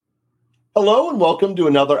Hello and welcome to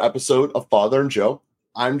another episode of Father and Joe.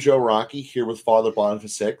 I'm Joe Rocky here with Father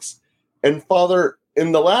Boniface Hicks. And Father,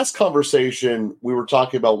 in the last conversation, we were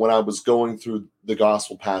talking about when I was going through the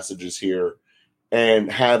gospel passages here and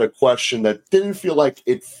had a question that didn't feel like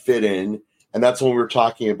it fit in. And that's when we were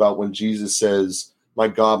talking about when Jesus says, my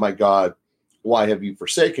God, why have you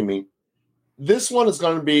forsaken me? This one is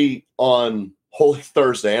going to be on Holy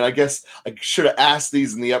Thursday. And I guess I should have asked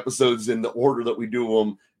these in the episodes in the order that we do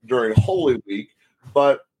them during Holy Week.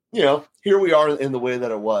 But, here we are in the way that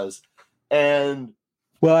it was. And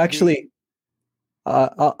well, actually,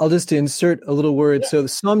 I'll just insert a little word. Yeah. So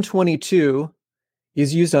Psalm 22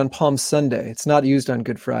 is used on Palm Sunday. It's not used on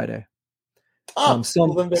Good Friday. Psalm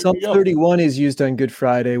 31 is used on Good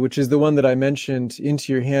Friday, which is the one that I mentioned.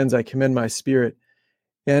 Into your hands I commend my spirit.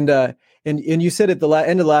 And you said at the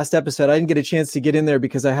end of the last episode, I didn't get a chance to get in there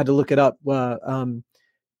because I had to look it up.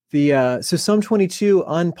 So Psalm 22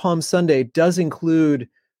 on Palm Sunday does include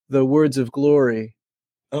the words of glory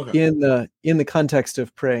in the context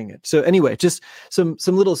of praying it. So anyway, just some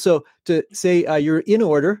little, so to say you're in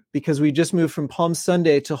order because we just moved from Palm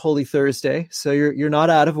Sunday to Holy Thursday. So you're not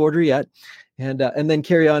out of order yet, and then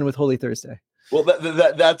carry on with Holy Thursday. Well,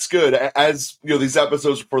 that's good. As you know, these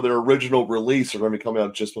episodes for their original release are going to be coming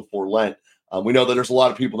out just before Lent. We know that there's a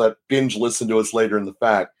lot of people that binge listen to us later in the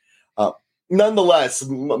fact. Nonetheless,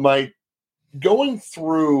 my going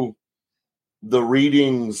through the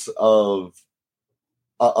readings of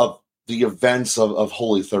the events of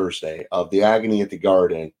Holy Thursday, of the agony at the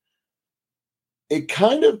garden, it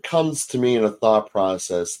kind of comes to me in a thought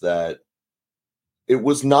process that it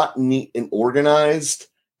was not neat and organized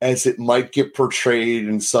as it might get portrayed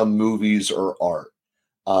in some movies or art.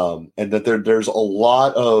 And that there's a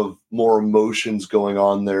lot of more emotions going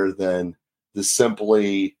on there than the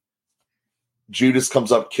simply Judas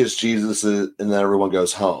comes up, kiss Jesus, and then everyone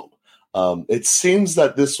goes home. It seems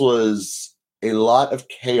that this was a lot of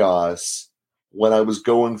chaos when I was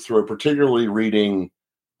going through it, particularly reading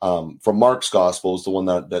from Mark's Gospel, is the one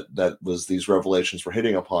that was these revelations were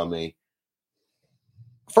hitting upon me.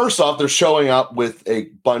 First off, they're showing up with a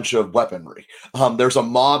bunch of weaponry. There's a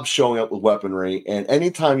mob showing up with weaponry, and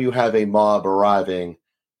anytime you have a mob arriving,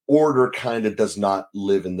 order kind of does not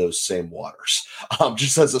live in those same waters,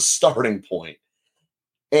 just as a starting point.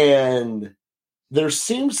 And there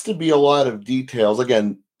seems to be a lot of details,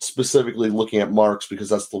 again, specifically looking at Mark's, because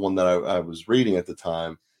that's the one that I was reading at the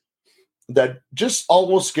time, that just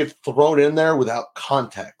almost get thrown in there without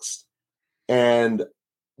context. And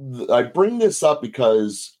I bring this up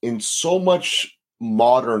because in so much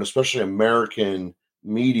modern, especially American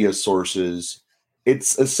media sources,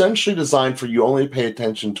 it's essentially designed for you only pay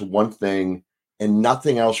attention to one thing and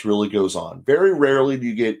nothing else really goes on. Very rarely do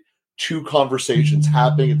you get two conversations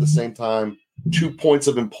happening at the same time, 2 points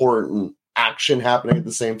of important action happening at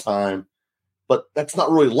the same time, but that's not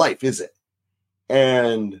really life, is it?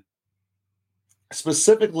 And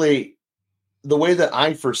specifically, the way that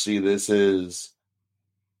I foresee this is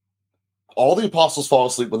all the apostles fall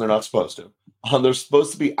asleep when they're not supposed to. They're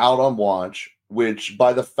supposed to be out on watch, which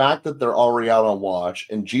by the fact that they're already out on watch,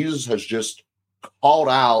 and Jesus has just called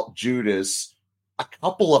out Judas a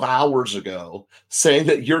couple of hours ago, saying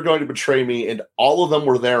that you're going to betray me, and all of them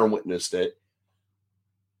were there and witnessed it.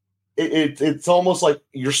 It's almost like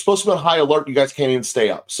you're supposed to be on high alert. You guys can't even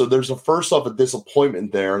stay up. So there's first off a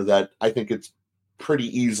disappointment there that I think it's pretty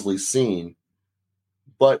easily seen.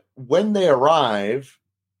 But when they arrive,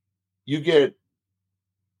 you get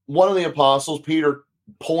one of the apostles, Peter,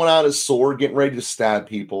 pulling out his sword, getting ready to stab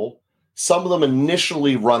people. Some of them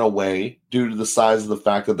initially run away due to the size of the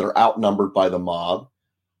fact that they're outnumbered by the mob.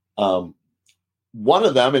 One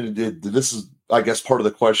of them, and this is, I guess, part of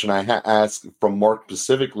the question I asked from Mark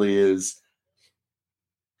specifically, is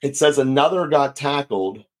it says another got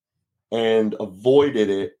tackled and avoided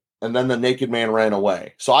it, and then the naked man ran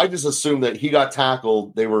away. So I just assumed that he got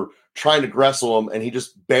tackled, they were trying to wrestle him, and he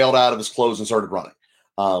just bailed out of his clothes and started running.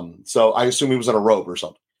 So I assume he was on a rope or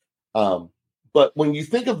something. But when you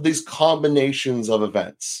think of these combinations of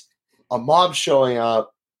events, a mob showing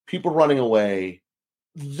up, people running away,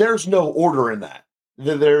 there's no order in that.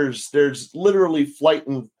 There's literally flight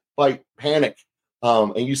and fight panic.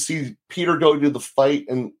 And you see Peter go to the fight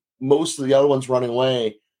and most of the other ones running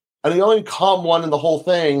away. And the only calm one in the whole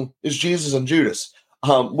thing is Jesus and Judas,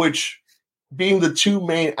 which, being the two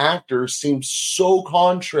main actors, seems so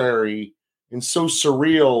contrary and so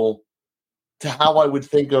surreal to how I would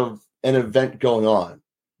think of an event going on.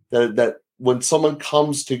 That when someone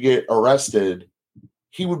comes to get arrested,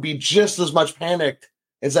 he would be just as much panicked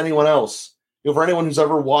as anyone else. for anyone who's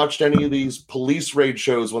ever watched any of these police raid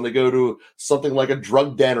shows, when they go to something like a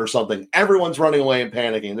drug den or something, everyone's running away and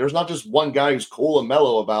panicking. There's not just one guy who's cool and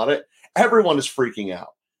mellow about it. Everyone is freaking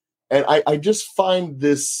out. And I just find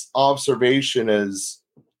this observation as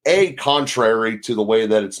contrary to the way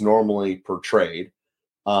that it's normally portrayed.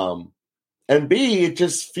 And B, it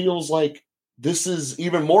just feels like this is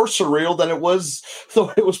even more surreal than it was the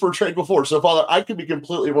way it was portrayed before. So, Father, I could be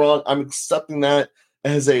completely wrong. I'm accepting that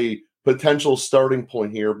as a potential starting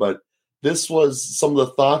point here, but this was some of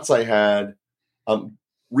the thoughts I had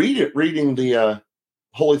reading the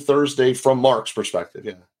Holy Thursday from Mark's perspective.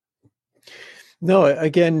 Yeah. No,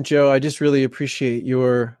 again, Joe, I just really appreciate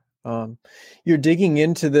your digging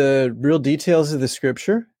into the real details of the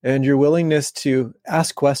scripture and your willingness to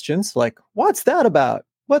ask questions like, what's that about?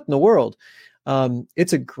 What in the world?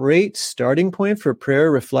 It's a great starting point for prayer,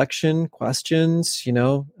 reflection, questions,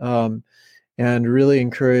 and really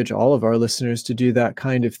encourage all of our listeners to do that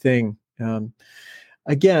kind of thing.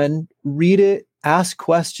 Again, read it, ask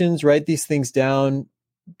questions, write these things down,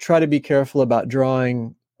 try to be careful about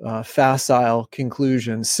drawing facile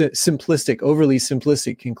conclusions, overly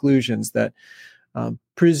simplistic conclusions that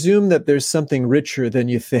presume that there's something richer than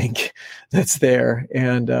you think that's there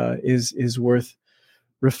and is worth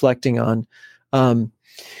reflecting on. One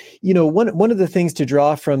of the things to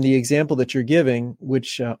draw from the example that you're giving,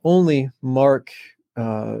 which only Mark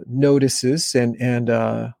notices and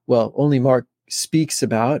only Mark speaks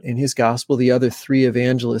about in his gospel, the other three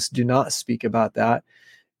evangelists do not speak about that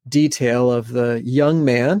detail of the young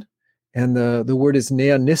man, and the word is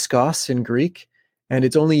neoniskos in Greek, and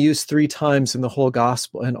it's only used 3 times in the whole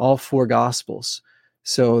gospel, in all 4 gospels.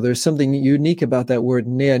 So there's something unique about that word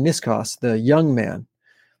neoniskos, the young man.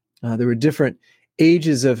 There were different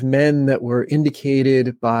ages of men that were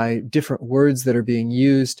indicated by different words that are being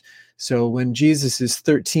used. So when Jesus is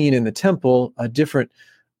 13 in the temple, a different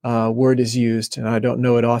word is used, and I don't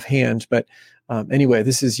know it offhand, but anyway,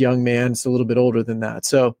 this is young man. It's a little bit older than that.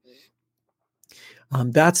 So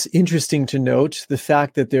that's interesting to note. The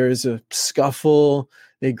fact that there is a scuffle,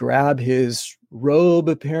 they grab his robe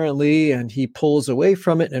apparently, and he pulls away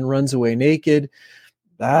from it and runs away naked.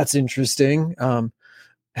 That's interesting.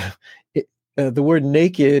 The word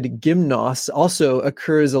naked, gymnos, also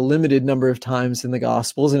occurs a limited number of times in the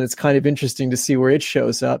Gospels, and it's kind of interesting to see where it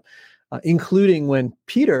shows up, including when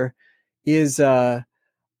Peter is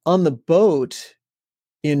on the boat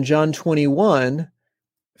in John 21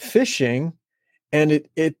 fishing, and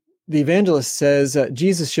the evangelist says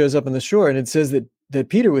Jesus shows up on the shore, and it says that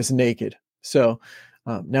Peter was naked. So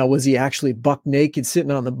now, was he actually buck naked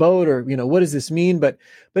sitting on the boat, or what does this mean? But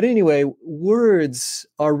anyway, words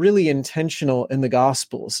are really intentional in the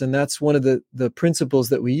Gospels, and that's one of the principles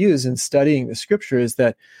that we use in studying the Scripture, is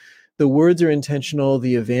that the words are intentional.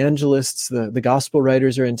 The evangelists, the gospel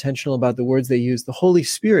writers are intentional about the words they use. The Holy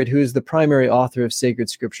Spirit, who is the primary author of sacred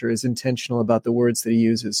Scripture, is intentional about the words that he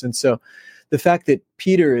uses. And so the fact that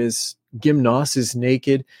Peter is gymnos, is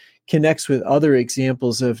naked, connects with other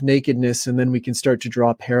examples of nakedness, and then we can start to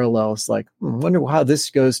draw parallels like, I wonder how this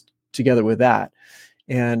goes together with that.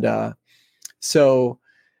 And so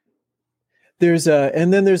there's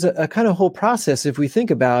a kind of whole process, if we think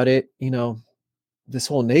about it, this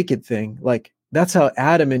whole naked thing, like that's how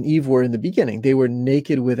Adam and Eve were in the beginning. They were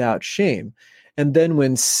naked without shame. And then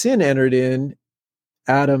when sin entered in,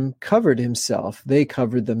 Adam covered himself, they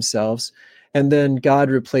covered themselves. And then God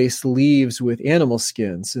replaced leaves with animal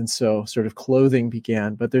skins. And so sort of clothing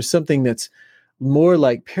began. But there's something that's more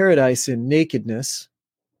like paradise in nakedness.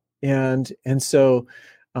 And so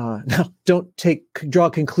now don't draw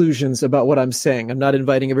conclusions about what I'm saying. I'm not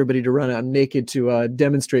inviting everybody to run out naked to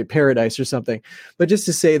demonstrate paradise or something. But just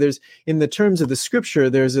to say, there's, in the terms of the Scripture,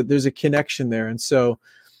 there's a connection there. And so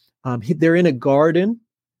they're in a garden,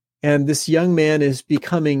 and this young man is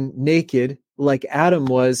becoming naked like Adam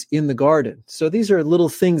was in the garden. So these are little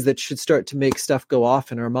things that should start to make stuff go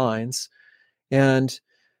off in our minds. And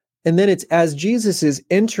then it's as Jesus is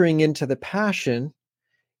entering into the passion,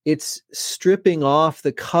 it's stripping off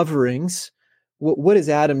the coverings. What is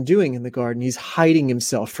Adam doing in the garden? He's hiding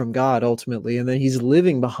himself from God ultimately, and then he's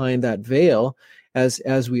living behind that veil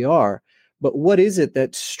as we are. But what is it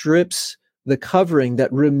that strips the covering,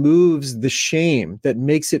 that removes the shame, that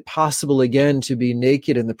makes it possible again to be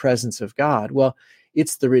naked in the presence of God? Well,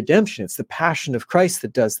 it's the redemption. It's the passion of Christ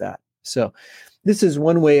that does that. So this is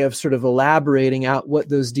one way of sort of elaborating out what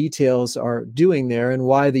those details are doing there and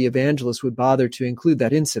why the evangelist would bother to include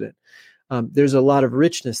that incident. There's a lot of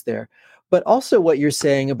richness there. But also what you're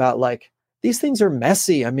saying about, like, these things are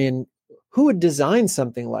messy. I mean, who would design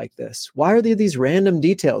something like this? Why are there these random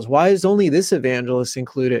details? Why is only this evangelist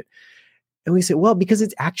included? And we say, well, because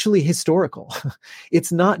it's actually historical.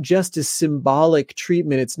 It's not just a symbolic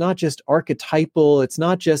treatment. It's not just archetypal. It's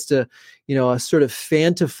not just a sort of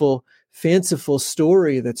fanciful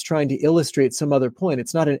story that's trying to illustrate some other point.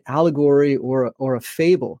 It's not an allegory or a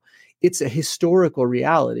fable. It's a historical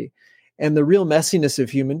reality. And the real messiness of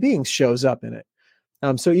human beings shows up in it.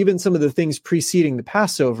 So even some of the things preceding the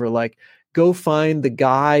Passover, like go find the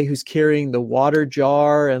guy who's carrying the water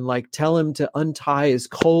jar and like tell him to untie his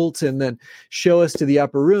colt and then show us to the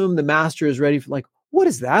upper room. The master is ready for, like, what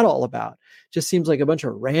is that all about? Just seems like a bunch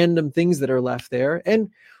of random things that are left there. And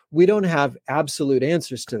we don't have absolute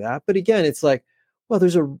answers to that. But again, it's like, well,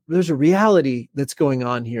 there's a reality that's going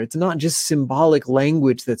on here. It's not just symbolic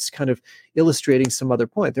language that's kind of illustrating some other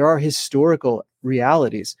point. There are historical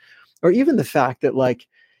realities. Or even the fact that, like,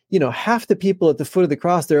 half the people at the foot of the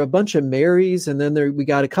cross, there are a bunch of Marys, and then we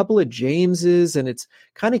got a couple of Jameses, and it's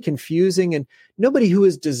kind of confusing. And nobody who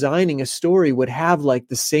is designing a story would have like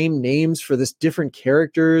the same names for this different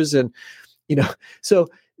characters. And, so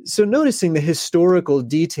noticing the historical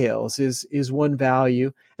details is one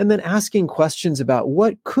value. And then asking questions about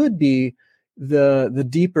what could be the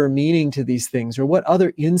deeper meaning to these things, or what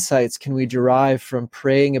other insights can we derive from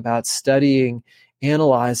praying about, studying,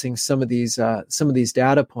 analyzing some of these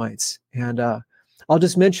data points. And I'll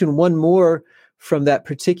just mention one more from that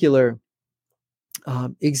particular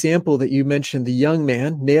example that you mentioned, the young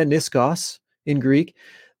man, neaniskos in Greek.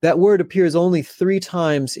 That word appears only 3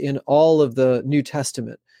 times in all of the New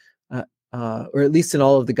Testament, or at least in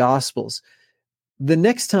all of the Gospels. The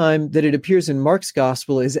next time that it appears in Mark's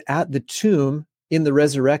Gospel is at the tomb in the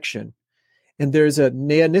resurrection. And there's a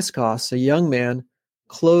neaniskos, a young man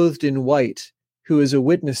clothed in white, who is a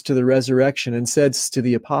witness to the resurrection and says to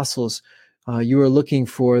the apostles, you are looking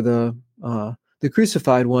for the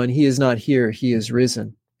crucified one. He is not here. He is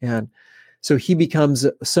risen. And so he becomes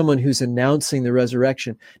someone who's announcing the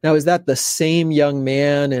resurrection. Now, is that the same young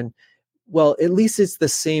man? And well, at least it's the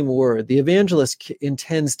same word. The evangelist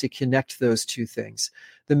intends to connect those two things.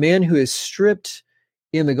 The man who is stripped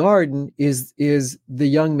in the garden is the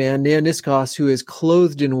young man, neaniskos, who is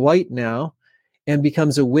clothed in white now, and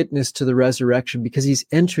becomes a witness to the resurrection because he's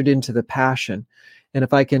entered into the passion. And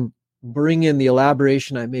if I can bring in the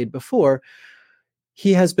elaboration I made before,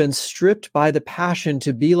 he has been stripped by the passion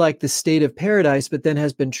to be like the state of paradise, but then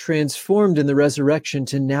has been transformed in the resurrection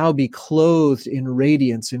to now be clothed in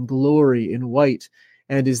radiance, in glory, in white,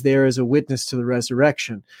 and is there as a witness to the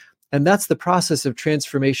resurrection. And that's the process of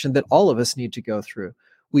transformation that all of us need to go through.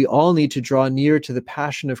 We all need to draw near to the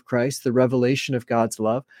passion of Christ, the revelation of God's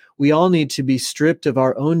love. We all need to be stripped of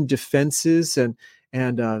our own defenses and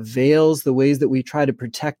veils, the ways that we try to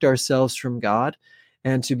protect ourselves from God,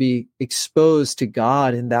 and to be exposed to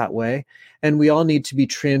God in that way. And we all need to be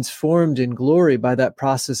transformed in glory by that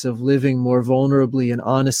process of living more vulnerably and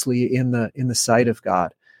honestly in the sight of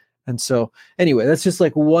God. And so, anyway, that's just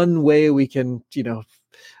like one way we can,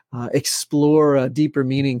 explore a deeper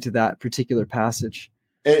meaning to that particular passage.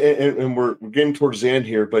 And we're getting towards the end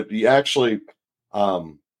here, but you actually,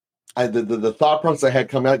 the thought process I had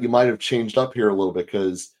come out, you might have changed up here a little bit,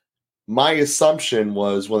 because my assumption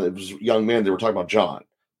was when it was young man, they were talking about John,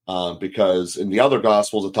 because in the other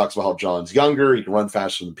Gospels, it talks about how John's younger, he can run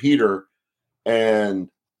faster than Peter. And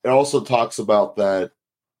it also talks about that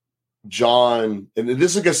John, and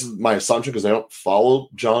this I guess is my assumption because I don't follow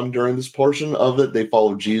John during this portion of it. They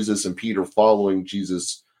follow Jesus, and Peter following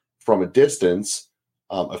Jesus from a distance,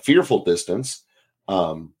 a fearful distance.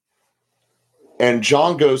 And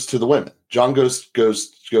John goes to the women. John goes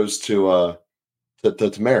to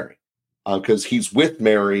Mary, because he's with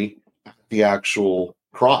Mary at the actual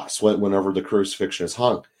cross whenever the crucifixion is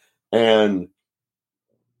hung. And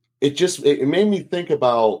it made me think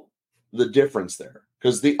about the difference there,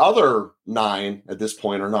 because the other 9 at this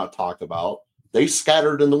point are not talked about. They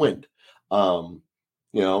scattered in the wind. No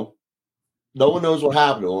one knows what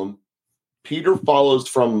happened to them. Peter follows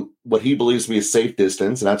from what he believes to be a safe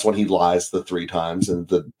distance, and that's when he lies the 3 times and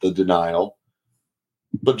the denial.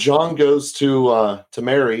 But John goes to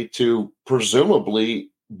Mary to presumably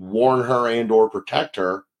warn her and or protect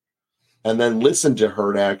her, and then listen to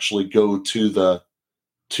her to actually go to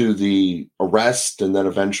the arrest and then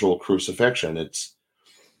eventual crucifixion. It's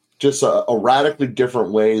just a radically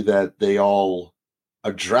different way that they all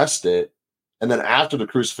addressed it. And then after the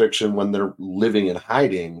crucifixion, when they're living in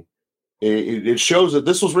hiding, it shows that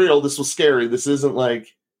this was real, this was scary. This isn't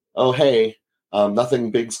like, oh, hey,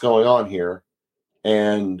 nothing big's going on here.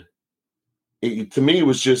 And to me, it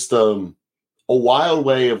was just a wild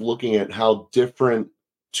way of looking at how different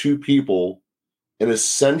 2 people in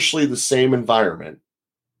essentially the same environment,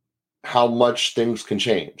 how much things can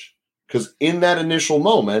change. Because in that initial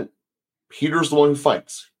moment, Peter's the one who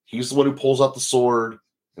fights. He's the one who pulls out the sword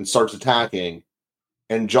and starts attacking,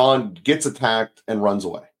 and John gets attacked and runs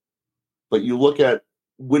away. But you look at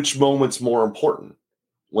which moment's more important.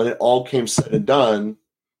 When it all came said and done,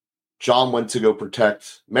 John went to go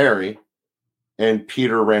protect Mary, and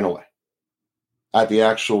Peter ran away at the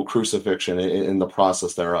actual crucifixion in the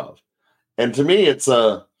process thereof. And to me, it's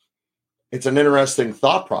an interesting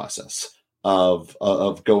thought process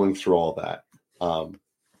of going through all that.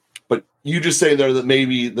 But you just say there that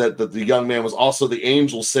maybe that the young man was also the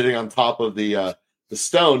angel sitting on top of the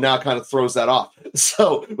stone now kind of throws that off.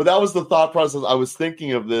 So, but that was the thought process. I was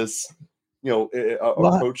thinking of this,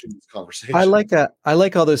 approaching this conversation. I like that. I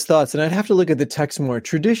like all those thoughts, and I'd have to look at the text more.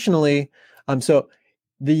 Traditionally, so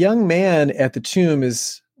the young man at the tomb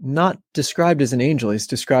is not described as an angel; he's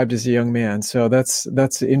described as a young man. So that's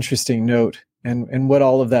an interesting note, and what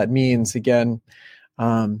all of that means. Again,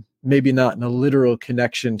 maybe not in a literal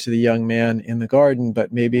connection to the young man in the garden,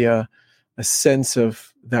 but maybe a sense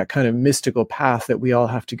of that kind of mystical path that we all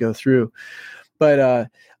have to go through. But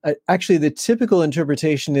actually, the typical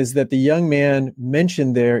interpretation is that the young man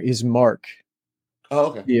mentioned there is Mark,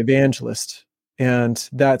 the evangelist. And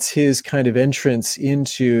that's his kind of entrance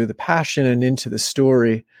into the passion and into the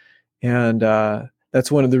story. And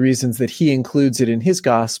that's one of the reasons that he includes it in his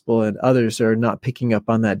gospel, and others are not picking up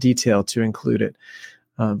on that detail to include it.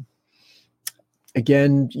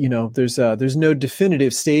 Again, there's no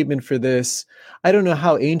definitive statement for this. I don't know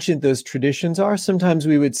how ancient those traditions are. Sometimes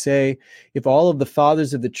we would say if all of the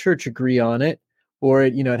fathers of the church agree on it, or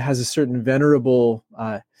it has a certain venerable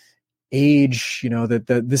age,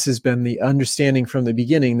 that this has been the understanding from the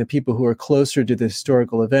beginning, the people who are closer to the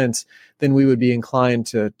historical events, then we would be inclined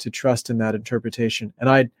to trust in that interpretation. And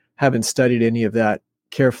I haven't studied any of that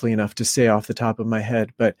carefully enough to say off the top of my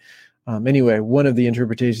head, but anyway, one of the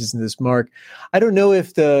interpretations in this Mark, I don't know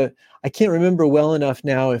if I can't remember well enough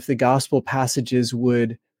now if the gospel passages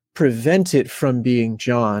would prevent it from being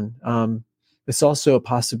John. It's also a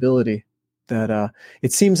possibility that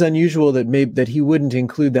it seems unusual that he wouldn't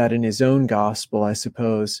include that in his own gospel, I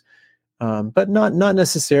suppose, but not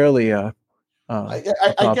necessarily. I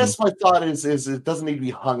guess my thought is it doesn't need to be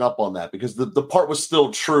hung up on that, because the part was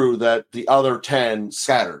still true that the other 10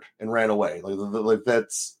 scattered and ran away. Like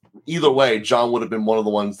that's either way, John would have been one of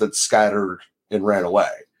the ones that scattered and ran away.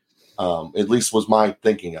 At least was my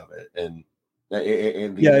thinking of it. And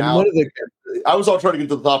I was all trying to get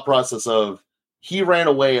to the thought process of he ran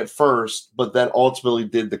away at first, but then ultimately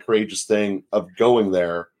did the courageous thing of going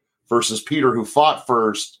there, versus Peter, who fought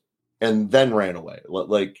first and then ran away.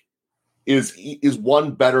 Like, is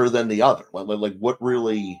one better than the other? Like what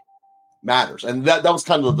really matters? And that was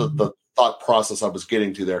kind of the thought process I was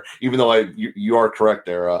getting to there. Even though you are correct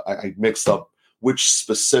there, I mixed up which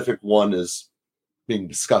specific one is being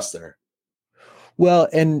discussed there. Well,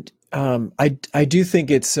 and I do think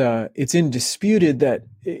it's indisputed that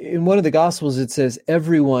in one of the Gospels it says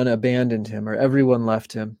everyone abandoned him, or everyone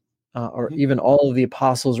left him, or even all of the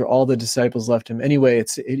apostles or all the disciples left him. Anyway,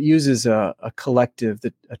 it uses a collective,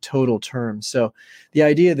 a total term. So the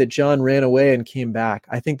idea that John ran away and came back,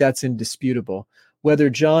 I think that's indisputable.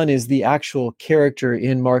 Whether John is the actual character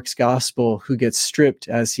in Mark's Gospel who gets stripped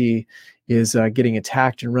as he is getting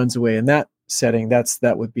attacked and runs away in that setting,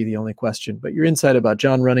 that would be the only question. But your insight about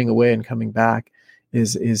John running away and coming back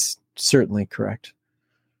is certainly correct.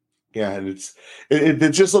 Yeah, and it's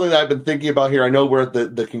just something that I've been thinking about here. I know we're at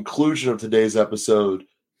the conclusion of today's episode.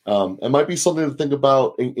 It might be something to think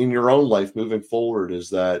about in your own life moving forward,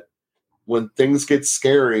 is that when things get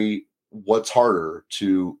scary, what's harder,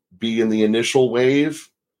 to be in the initial wave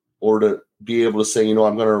or to be able to say, I'm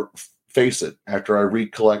going to face it after I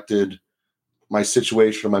recollected my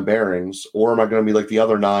situation or my bearings, or am I going to be like the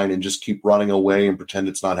other 9 and just keep running away and pretend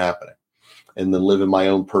it's not happening and then live in my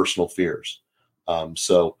own personal fears?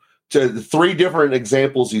 So to the 3 different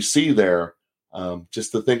examples you see there,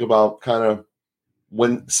 just to think about kind of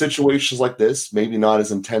when situations like this, maybe not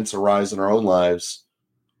as intense, arise in our own lives,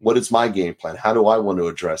 what is my game plan? How do I want to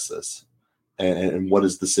address this? And what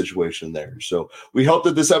is the situation there? So we hope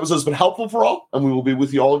that this episode has been helpful for all, and we will be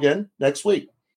with you all again next week.